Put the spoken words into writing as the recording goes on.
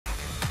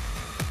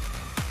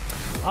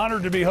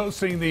Honored to be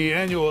hosting the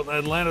annual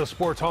Atlanta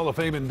Sports Hall of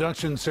Fame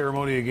induction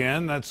ceremony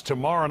again. That's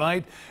tomorrow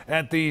night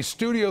at the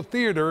Studio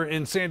Theater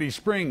in Sandy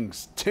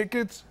Springs.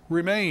 Tickets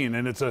remain,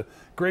 and it's a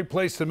great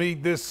place to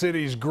meet this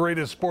city's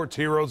greatest sports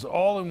heroes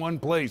all in one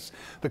place.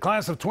 The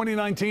class of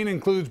 2019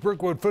 includes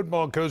Brookwood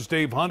football coach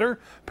Dave Hunter,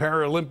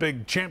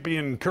 Paralympic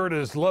champion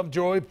Curtis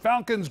Lovejoy,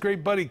 Falcons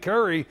great Buddy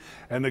Curry,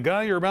 and the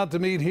guy you're about to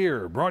meet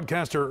here,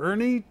 broadcaster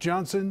Ernie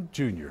Johnson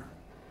Jr.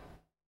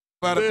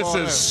 This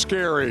is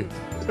scary.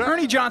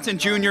 Ernie Johnson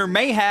Jr.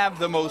 may have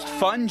the most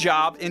fun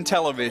job in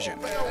television.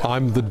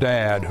 I'm the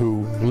dad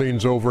who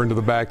leans over into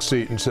the back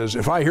seat and says,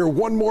 if I hear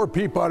one more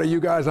peep out of you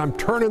guys, I'm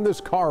turning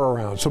this car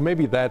around. So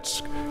maybe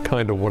that's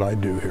kind of what I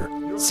do here.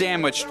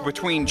 Sandwiched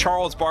between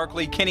Charles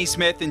Barkley, Kenny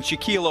Smith, and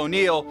Shaquille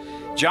O'Neal,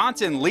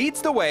 Johnson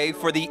leads the way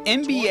for the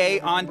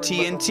NBA on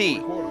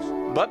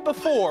TNT. But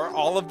before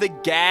all of the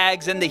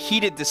gags and the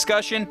heated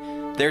discussion,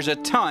 there's a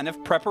ton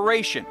of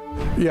preparation.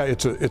 Yeah,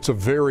 it's a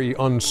very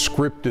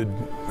unscripted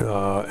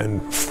and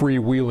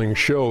freewheeling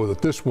show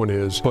that this one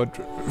is. But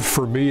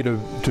for me to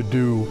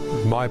do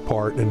my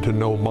part and to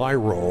know my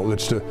role,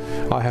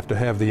 I have to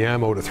have the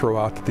ammo to throw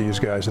out to these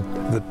guys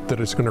that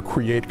it's going to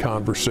create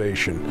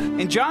conversation.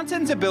 And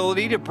Johnson's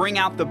ability to bring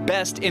out the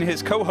best in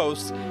his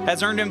co-hosts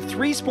has earned him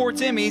 3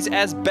 sports Emmys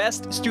as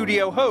Best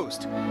Studio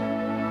Host.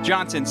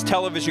 Johnson's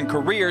television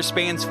career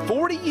spans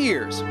 40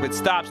 years, with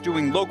stops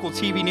doing local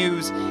TV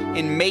news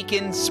in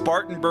Macon,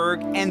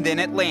 Spartanburg, and then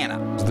Atlanta.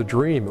 The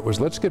dream, it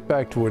was, let's get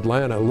back to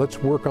Atlanta, let's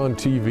work on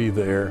TV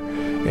there,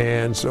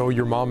 and so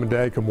your mom and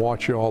dad can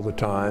watch you all the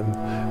time,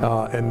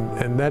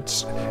 and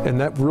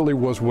that really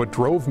was what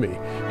drove me.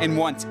 And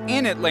once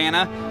in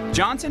Atlanta,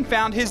 Johnson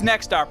found his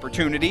next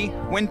opportunity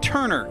when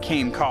Turner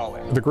came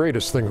calling. The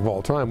greatest thing of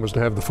all time was to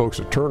have the folks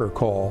at Turner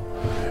call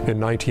in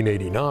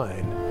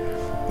 1989.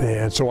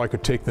 And so I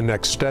could take the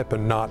next step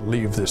and not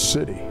leave this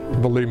city.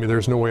 Believe me,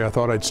 there's no way I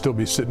thought I'd still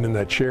be sitting in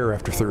that chair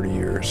after 30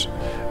 years.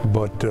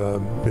 But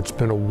it's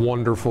been a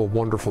wonderful,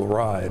 wonderful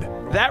ride.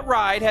 That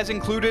ride has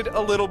included a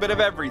little bit of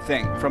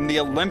everything, from the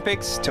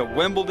Olympics to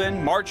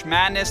Wimbledon, March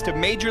Madness to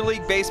Major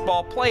League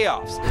Baseball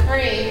playoffs.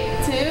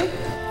 3, 2.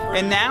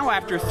 And now,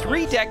 after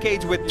 3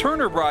 decades with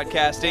Turner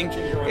Broadcasting,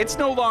 it's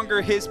no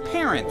longer his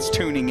parents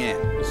tuning in.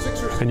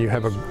 And you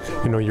have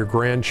your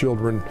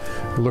grandchildren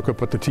look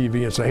up at the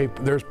TV and say, hey,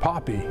 there's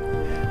Poppy.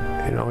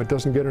 It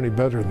doesn't get any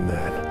better than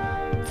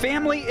that.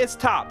 Family is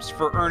tops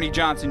for Ernie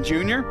Johnson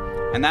Jr.,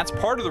 and that's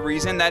part of the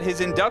reason that his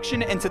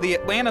induction into the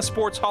Atlanta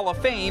Sports Hall of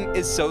Fame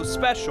is so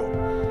special.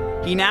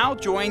 He now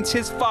joins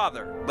his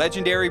father,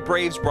 legendary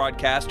Braves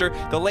broadcaster,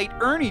 the late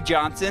Ernie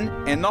Johnson,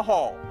 in the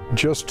Hall.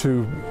 Just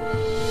to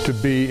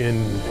be in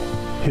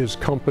his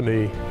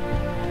company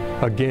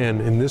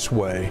again in this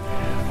way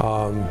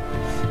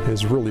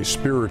is really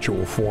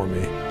spiritual for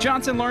me.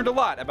 Johnson learned a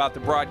lot about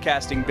the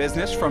broadcasting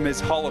business from his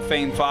Hall of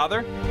Fame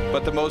father,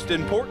 but the most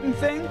important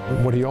thing?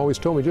 What he always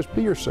told me, just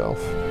be yourself.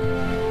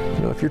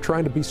 If you're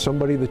trying to be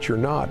somebody that you're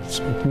not, it's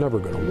never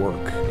going to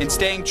work. And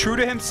staying true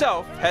to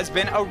himself has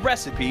been a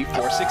recipe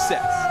for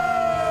success.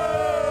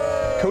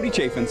 Cody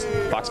Chaffins,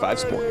 Fox 5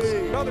 Sports.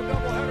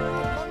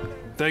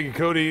 Thank you,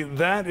 Cody.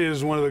 That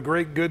is one of the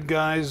great good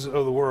guys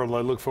of the world. I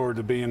look forward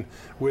to being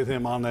with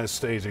him on that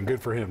stage, and good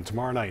for him.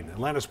 Tomorrow night,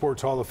 Atlanta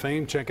Sports Hall of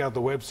Fame. Check out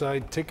the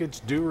website. Tickets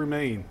do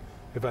remain,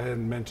 if I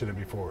hadn't mentioned it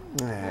before.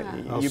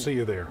 I'll see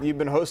you there. You've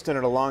been hosting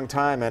it a long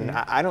time, and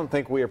I don't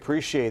think we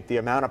appreciate the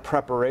amount of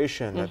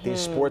preparation that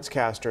these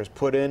sportscasters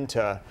put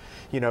into,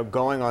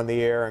 going on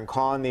the air and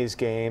calling these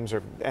games,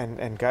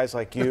 and guys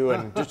like you,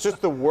 and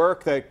just the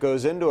work that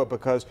goes into it,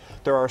 because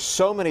there are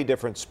so many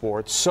different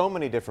sports, so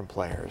many different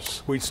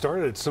players. We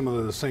started at some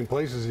of the same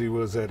places. He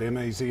was at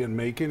MAZ in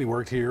Macon. He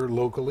worked here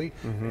locally,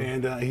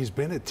 and he's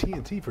been at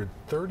TNT for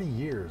 30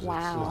 years.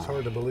 Wow. It's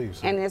hard to believe.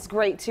 So. And it's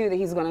great, too, that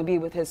he's going to be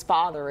with his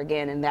father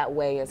again in that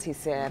way, as he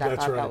said. I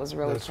thought that was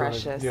really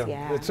precious. Right.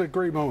 Yeah. It's a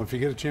great moment. If you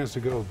get a chance to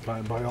go,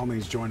 by all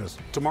means, join us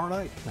tomorrow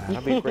night.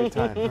 That'll be a great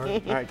time. All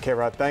right,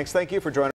 K-Rod, thanks. Thank you for joining us.